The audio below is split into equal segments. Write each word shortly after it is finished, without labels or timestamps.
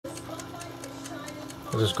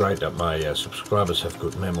It is great that my subscribers have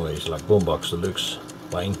good memories, like BoomBoxdeLuxe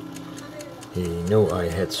Wayne. He knew I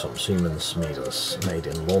had some Siemens meters made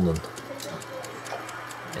in London.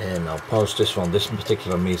 And I'll post this one. This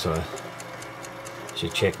particular meter, it's a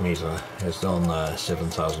check meter, has done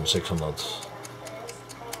 7,600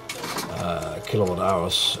 kilowatt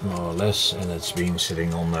hours more or less, and it's been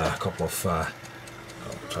sitting on a couple of I'll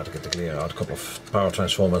try to get the clear out, a couple of power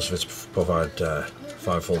transformers which provide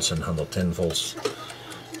 5 volts and 110 volts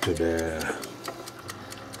to the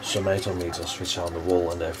summator meters which are on the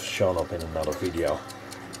wall, and they've shown up in another video.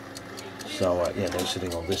 So yeah, they're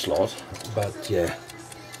sitting on this lot, but yeah,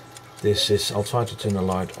 this is, I'll try to turn the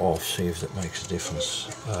light off, see if that makes a difference.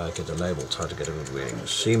 Get the label, try to get a good reading.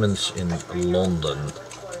 Siemens in London.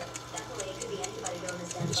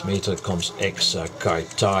 This meter comes ex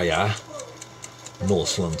Kaitaya,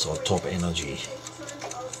 Northland or Top Energy.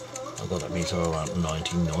 I got that meter around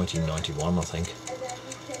 1991, I think.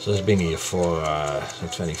 So it's been here for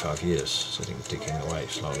 25 years, sitting ticking away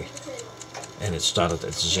slowly. And it started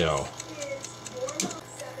at 0.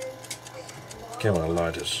 Camera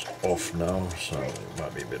light is off now, so it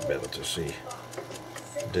might be a bit better to see.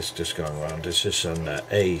 This is going around. This is an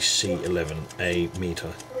AC11A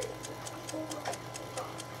meter.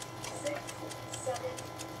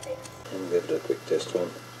 Give it a quick test one.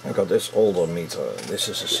 I got this older meter. This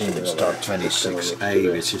is a Siemens Start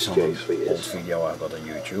 26A, which is on an old video I got on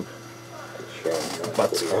YouTube.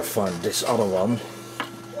 But I find this other one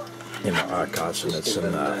in my archives, and it's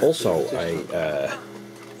an, also a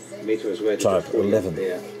Type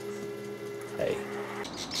 11A.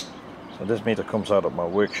 So this meter comes out of my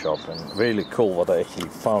workshop, and really cool what I actually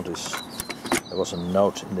found is there was a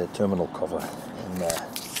note in the terminal cover. And,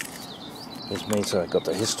 this meter got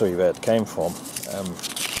the history where it came from.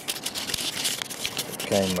 It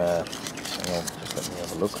came, hang on, just let me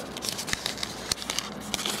have a look.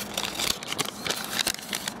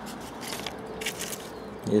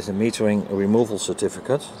 Here's a metering removal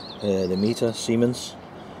certificate. The meter, Siemens.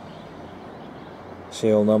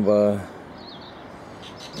 Serial number.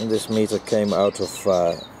 And this meter came out of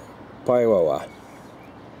Pyroa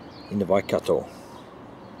in the Waikato.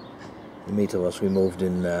 The meter was removed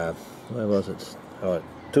in where was it?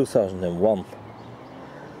 2001.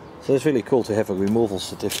 So it's really cool to have a removal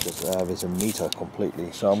certificate with a meter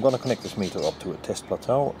completely. So I'm going to connect this meter up to a test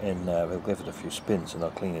plateau, and we'll give it a few spins, and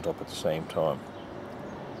I'll clean it up at the same time.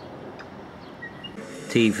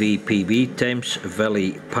 TVPB, Thames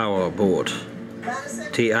Valley Power Board.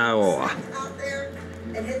 TRO.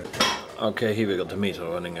 Okay, here we got the meter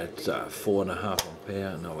running at 4.5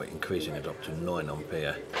 ampere. Now we're increasing it up to 9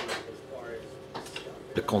 ampere.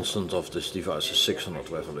 The constant of this device is 600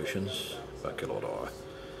 revolutions per kilowatt hour.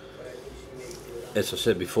 As I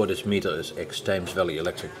said before, this meter is ex-Thames Valley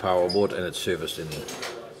Electric Power Board, and it's serviced in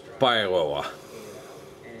Pyroa.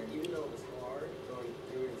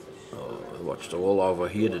 Watch the roll over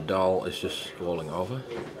here, the dial is just rolling over.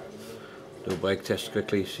 Do a brake test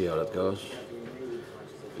quickly, see how that goes.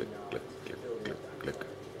 Click, click, click, click, click.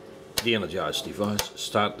 De-energize device,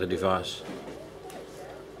 start the device.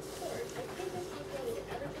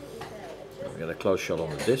 Get a close shot on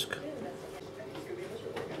the disc.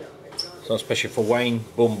 So special for Wayne,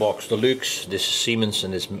 BoomBoxdeLuxe. This is Siemens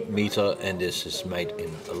and this meter, and this is made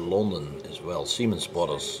in London as well. Siemens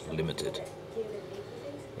Brothers Limited.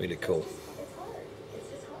 Really cool.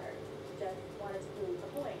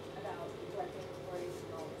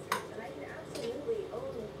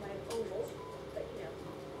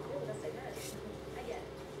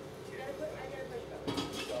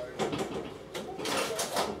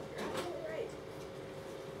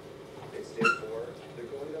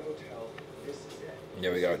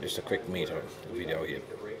 There we go, just a quick meter video here.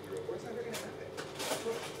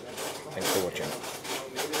 Thanks for watching.